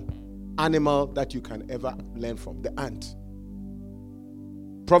animal that you can ever learn from, the ant.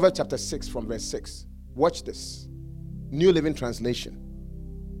 Proverbs chapter 6 from verse 6. Watch this. New Living Translation.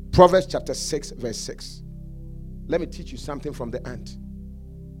 Proverbs chapter 6 verse 6. Let me teach you something from the ant.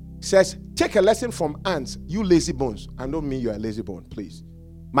 It says, take a lesson from ants, you lazy bones. I don't mean you're a lazy bone, please.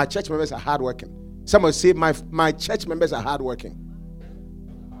 My church members are hardworking. Someone say, my church members are hardworking.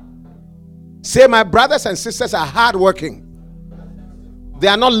 Say, my brothers and sisters are hardworking. They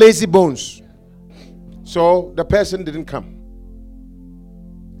are not lazy bones. So the person didn't come.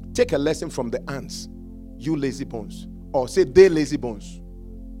 Take a lesson from the ants, you lazy bones. Or say, they lazy bones.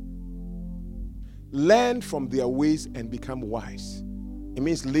 Learn from their ways and become wise. It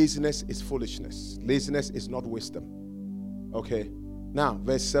means laziness is foolishness. Laziness is not wisdom. Okay. Now,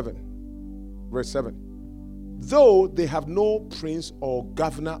 verse 7. Verse 7. Though they have no prince or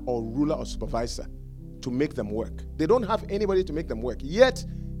governor or ruler or supervisor to make them work. They don't have anybody to make them work. Yet,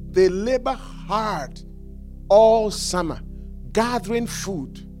 they labor hard all summer, gathering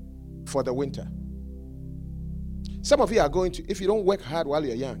food for the winter. Some of you are going to, if you don't work hard while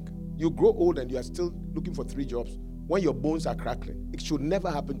you're young, you grow old and you are still looking for 3 jobs when your bones are crackling. It should never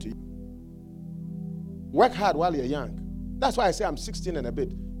happen to you. Work hard while you're young. That's why I say I'm 16 and a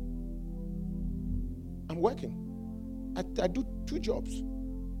bit. I'm working. I do 2 jobs.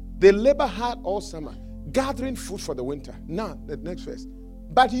 They labor hard all summer, gathering food for the winter. Now, the next verse.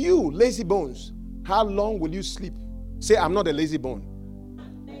 But you, lazy bones, how long will you sleep? Say, I'm not a lazy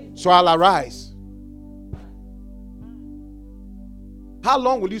bone. So I'll arise. How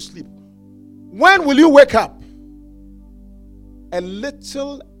long will you sleep? When will you wake up? A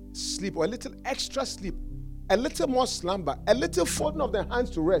little sleep or a little extra sleep, a little more slumber, a little folding of the hands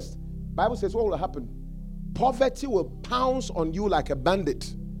to rest. Bible says what will happen? Poverty will pounce on you like a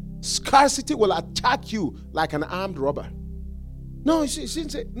bandit. Scarcity will attack you like an armed robber. No, she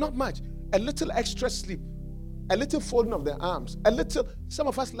didn't say not much. A little extra sleep, a little folding of the arms, a little. Some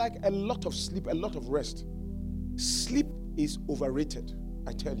of us like a lot of sleep, a lot of rest. Sleep is overrated,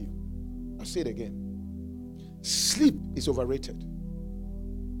 I tell you. I'll say it again. Sleep is overrated.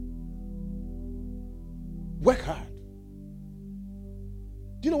 Work hard.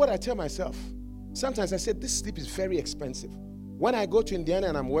 Do you know what I tell myself? Sometimes I say, this sleep is very expensive. When I go to Indiana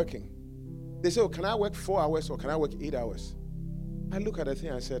and I'm working, they say, oh, can I work 4 hours or can I work 8 hours? I look at the thing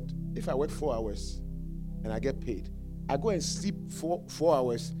and I said, if I work 4 hours and I get paid, I go and sleep 4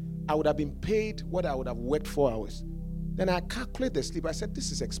 hours, I would have been paid what I would have worked 4 hours. Then I calculate the sleep. I said,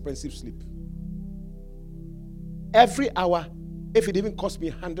 this is expensive sleep. Every hour, if it even cost me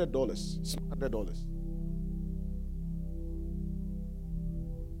 $100, it's $100.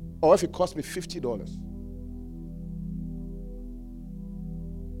 Or if it cost me $50.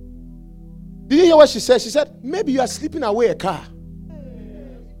 Did you hear what she said? She said, maybe you are sleeping away a car.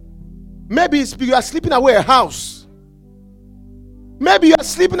 Maybe you are sleeping away a house. Maybe you are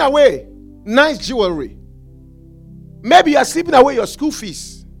sleeping away nice jewelry. Maybe you are sleeping away your school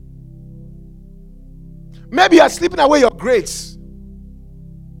fees. Maybe you are sleeping away your grades.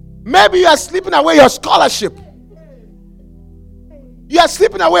 Maybe you are sleeping away your scholarship. You are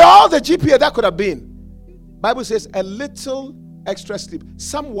sleeping away all the GPA that could have been. Bible says a little extra sleep.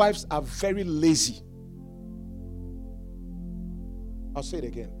 Some wives are very lazy. I'll say it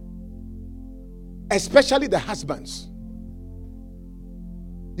again. Especially the husbands.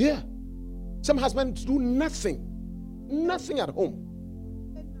 Yeah. Some husbands do nothing. Nothing at home.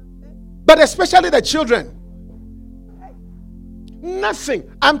 But especially the children. Nothing.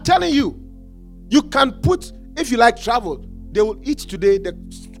 I'm telling you. You can put, if you like travel, they will eat today, the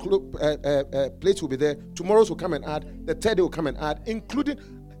plates will be there. Tomorrow's will come and add. The third day will come and add, including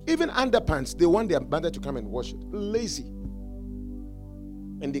even underpants. They want their mother to come and wash it. Lazy.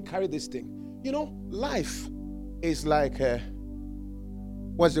 And they carry this thing. You know, life is like,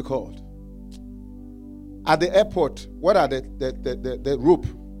 what's it called? At the airport, what are the rope?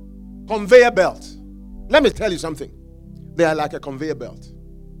 Conveyor belt. Let me tell you something. They are like a conveyor belt.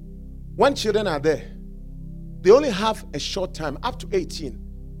 When children are there, they only have a short time, up to 18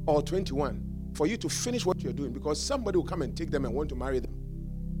 or 21, for you to finish what you're doing, because somebody will come and take them and want to marry them.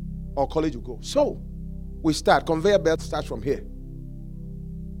 Or college will go. So, we start. Conveyor belt starts from here.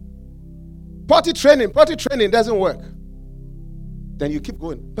 Potty training doesn't work. Then you keep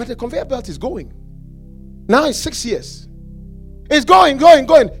going. But the conveyor belt is going. Now it's 6 years. It's going.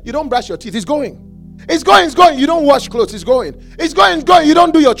 You don't brush your teeth. It's going. It's going. You don't wash clothes. It's going. It's going. You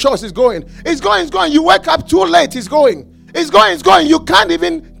don't do your chores. It's going. It's going. You wake up too late. It's going. It's going. You can't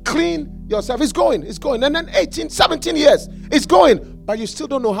even clean yourself. It's going. And then 18, 17 years. It's going. But you still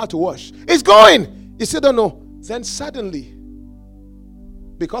don't know how to wash. It's going. You still don't know. Then suddenly,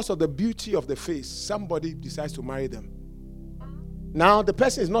 because of the beauty of the face, somebody decides to marry them. Now the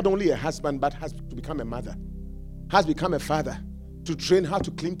person is not only a husband, but has to become a mother, has become a father, to train how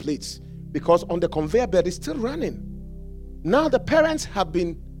to clean plates. Because on the conveyor belt, it's still running. Now the parents have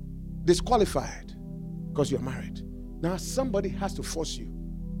been disqualified because you're married. Now somebody has to force you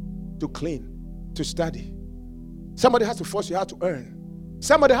to clean, to study. Somebody has to force you how to earn.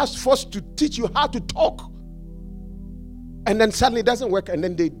 Somebody has to force you to teach you how to talk. And then suddenly it doesn't work, and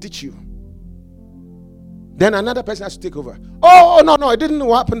then they ditch you. Then another person has to take over. Oh, no, it didn't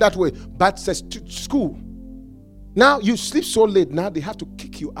happen that way. But says school. Now you sleep so late, now they have to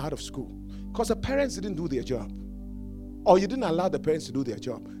kick you out of school. Because the parents didn't do their job. Or you didn't allow the parents to do their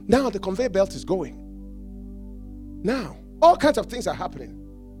job. Now the conveyor belt is going. Now, all kinds of things are happening.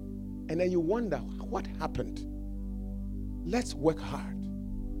 And then you wonder, what happened? Let's work hard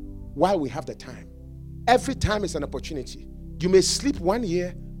while we have the time. Every time is an opportunity. You may sleep 1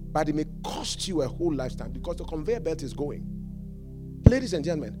 year, but it may cost you a whole lifetime because the conveyor belt is going. Ladies and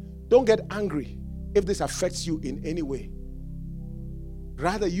gentlemen, don't get angry if this affects you in any way.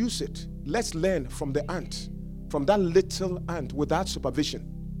 Rather use it. Let's learn from the ant, from that little ant without supervision,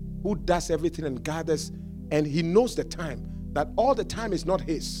 who does everything and gathers, and he knows the time, that all the time is not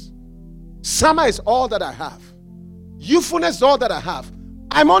his. Summer is all that I have. Youthfulness is all that I have.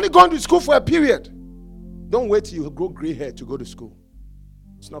 I'm only going to school for a period. Don't wait till you grow gray hair to go to school.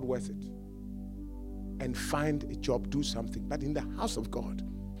 It's not worth it. And find a job, do something. But in the house of God,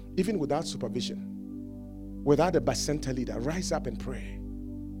 even without supervision, without a bacenta leader, rise up and pray.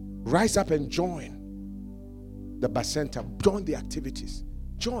 Rise up and join the bacenta. Join the activities.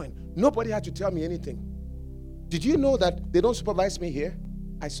 Join. Nobody had to tell me anything. Did you know that they don't supervise me here?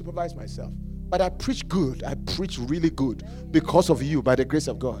 I supervise myself. But I preach good. I preach really good because of you, by the grace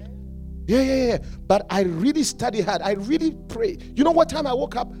of God. Yeah. But I really study hard. I really pray. You know what time I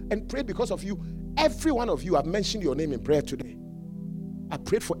woke up and prayed because of you? Every one of you, I've mentioned your name in prayer today. I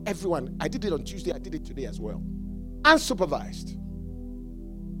prayed for everyone. I did it on Tuesday. I did it today as well. Unsupervised.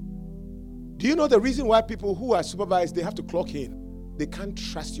 Do you know the reason why people who are supervised, they have to clock in? They can't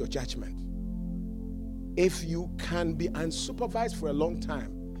trust your judgment. If you can be unsupervised for a long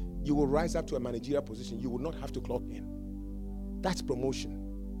time, you will rise up to a managerial position. You will not have to clock in. That's promotion.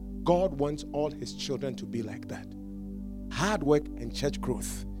 God wants all his children to be like that. Hard work and church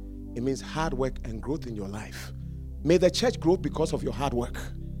growth. It means hard work and growth in your life. May the church grow because of your hard work.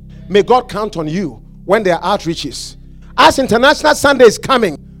 May God count on you when there are outreaches. As International Sunday is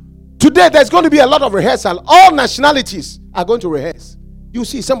coming, today there's going to be a lot of rehearsal. All nationalities are going to rehearse. You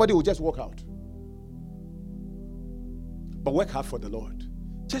see, somebody will just walk out. But work hard for the Lord.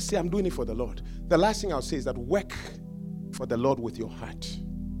 Just say, I'm doing it for the Lord. The last thing I'll say is that work for the Lord with your heart.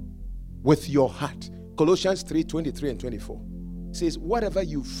 With your heart. Colossians 3:23 and 24 says, whatever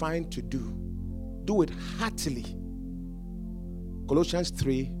you find to do, do it heartily. Colossians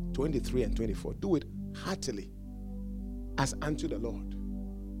 3:23 and 24. Do it heartily as unto the Lord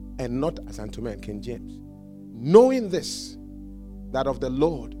and not as unto men. King James. Knowing this, that of the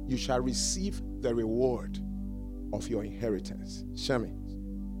Lord you shall receive the reward of your inheritance.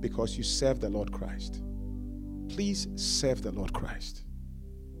 Shame, because you serve the Lord Christ. Please serve the Lord Christ.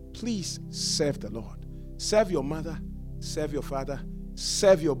 Please serve the Lord. Serve your mother, serve your father,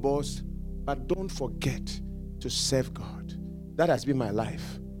 serve your boss, but don't forget to serve God. That has been my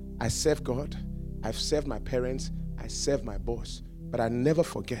life. I serve God. I've served my parents. I serve my boss. But I never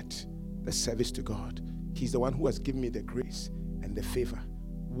forget the service to God. He's the one who has given me the grace and the favor.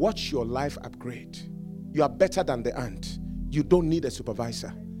 Watch your life upgrade. You are better than the ant. You don't need a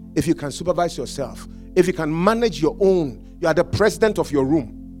supervisor. If you can supervise yourself, if you can manage your own, you are the president of your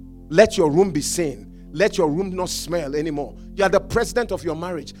room. Let your room be seen. Let your room not smell anymore. You are the president of your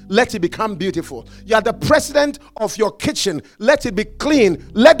marriage. Let it become beautiful. You are the president of your kitchen. Let it be clean.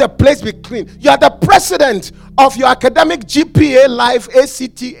 Let the place be clean. You are the president of your academic GPA, life,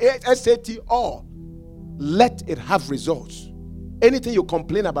 ACT, SAT, all. Let it have results. Anything you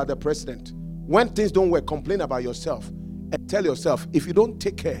complain about the president, when things don't work, complain about yourself and tell yourself, if you don't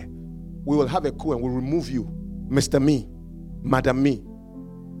take care, we will have a coup and we'll remove you, Mr. Me, Madam Me.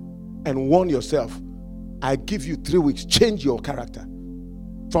 And warn yourself, I give you 3 weeks, change your character.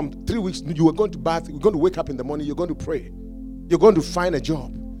 From 3 weeks, you are going to bath, you're going to wake up in the morning, you're going to pray. You're going to find a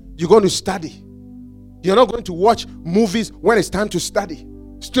job. You're going to study. You're not going to watch movies when it's time to study.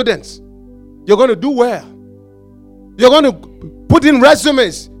 Students, you're going to do well. You're going to put in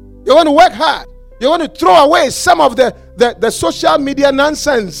resumes. You're going to work hard. You're going to throw away some of the social media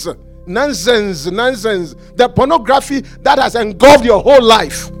nonsense. The pornography that has engulfed your whole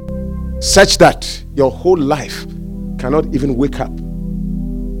life, such that your whole life cannot even wake up.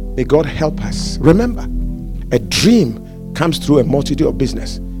 May God help us. Remember, a dream comes through a multitude of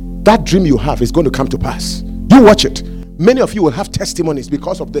business. That dream you have is going to come to pass. You watch it. Many of you will have testimonies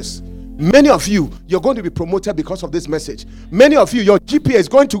because of this. Many of you, you're going to be promoted because of this message. Many of you, your GPA is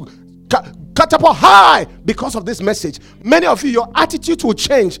going to catapult high because of this message. Many of you, your attitude will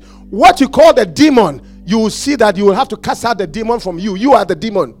change. What you call the demon, you will see that you will have to cast out the demon from you. You are the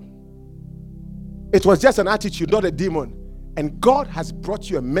demon. It was just an attitude, not a demon. And God has brought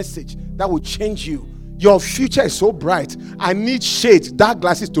you a message that will change you. Your future is so bright. I need shades, dark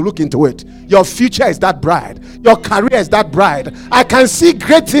glasses to look into it. Your future is that bright. Your career is that bright. I can see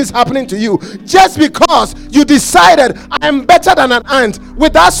great things happening to you just because you decided, I am better than an ant.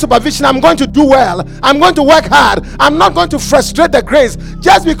 Without supervision, I'm going to do well. I'm going to work hard. I'm not going to frustrate the grace.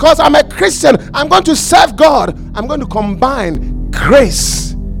 Just because I'm a Christian, I'm going to serve God. I'm going to combine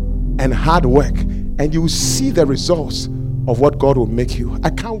grace and hard work. And you will see the results of what God will make you.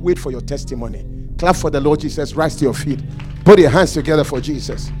 I can't wait for your testimony. Clap for the Lord Jesus. Rise to your feet. Put your hands together for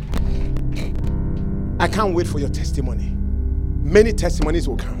Jesus. I can't wait for your testimony. Many testimonies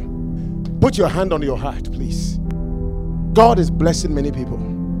will come. Put your hand on your heart, please. God is blessing many people.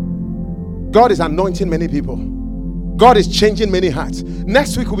 God is anointing many people. God is changing many hearts.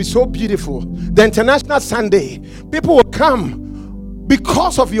 Next week will be so beautiful. The International Sunday. People will come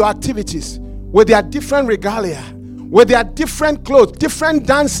because of your activities with their different regalia, with their different clothes, different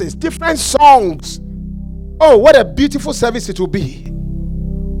dances, different songs. Oh, what a beautiful service it will be.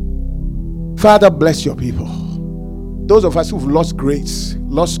 Father, bless your people. Those of us who've lost grades,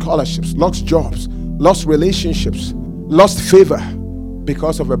 lost scholarships, lost jobs, lost relationships, lost favor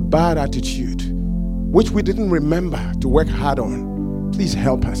because of a bad attitude, which we didn't remember to work hard on. Please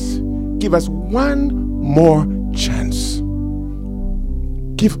help us. Give us one more chance.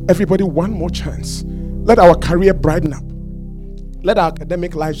 Give everybody one more chance. Let our career brighten up. Let our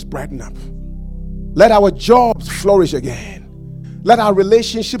academic lives brighten up. Let our jobs flourish again. Let our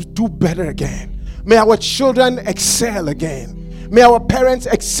relationships do better again. May our children excel again. May our parents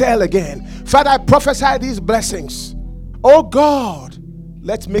excel again. Father, I prophesy these blessings. Oh God,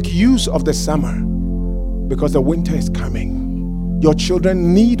 let's make use of the summer because the winter is coming. Your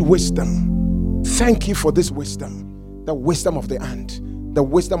children need wisdom. Thank you for this wisdom. The wisdom of the ant. The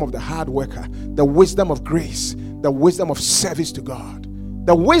wisdom of the hard worker, the wisdom of grace, the wisdom of service to God,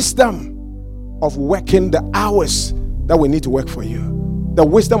 the wisdom of working the hours that we need to work for you, the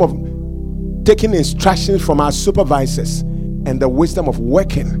wisdom of taking instructions from our supervisors, and the wisdom of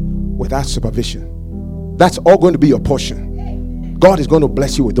working without supervision. That's all going to be your portion. God is going to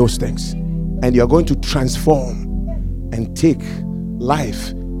bless you with those things, and you're going to transform and take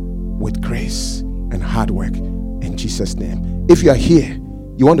life with grace and hard work in Jesus' name. If you are here,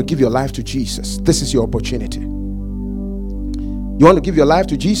 you want to give your life to Jesus, this is your opportunity. You want to give your life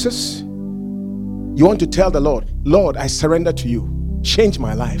to Jesus? You want to tell the Lord, Lord, I surrender to you. Change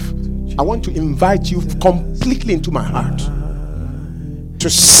my life. I want to invite you completely into my heart, to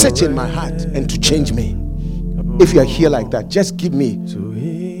sit in my heart and to change me. If you are here like that, just give me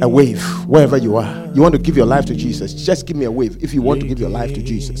a wave wherever you are. You want to give your life to Jesus, just give me a wave if you want to give your life to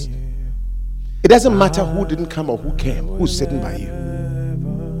Jesus. It doesn't matter who didn't come or who came, who's sitting by you.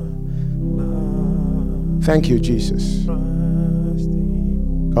 Thank you, Jesus.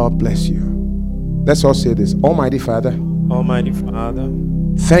 God bless you. Let's all say this. Almighty Father,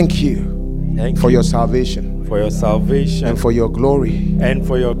 thank you for your salvation, and for your glory,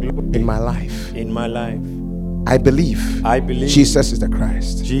 in my life. I believe Jesus is the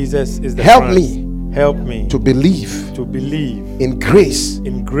Christ. Help me to believe in grace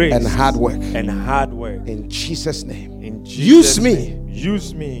and hard work. In Jesus' name. Use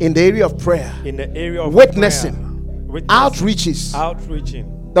me in the area of prayer, witnessing, outreaches,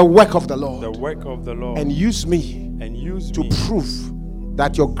 the work of the Lord, and use me to prove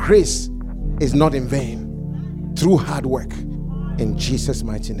that your grace is not in vain through hard work. In Jesus'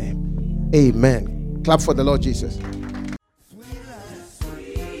 mighty name. Amen. Clap for the Lord Jesus.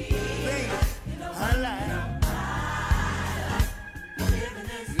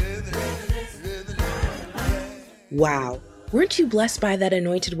 Wow, weren't you blessed by that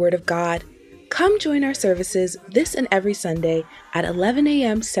anointed word of God? Come join our services this and every Sunday at 11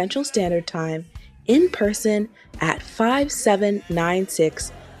 a.m. Central Standard Time in person at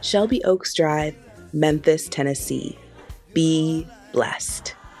 5796 Shelby Oaks Drive, Memphis, Tennessee. Be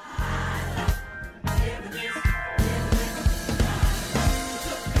blessed.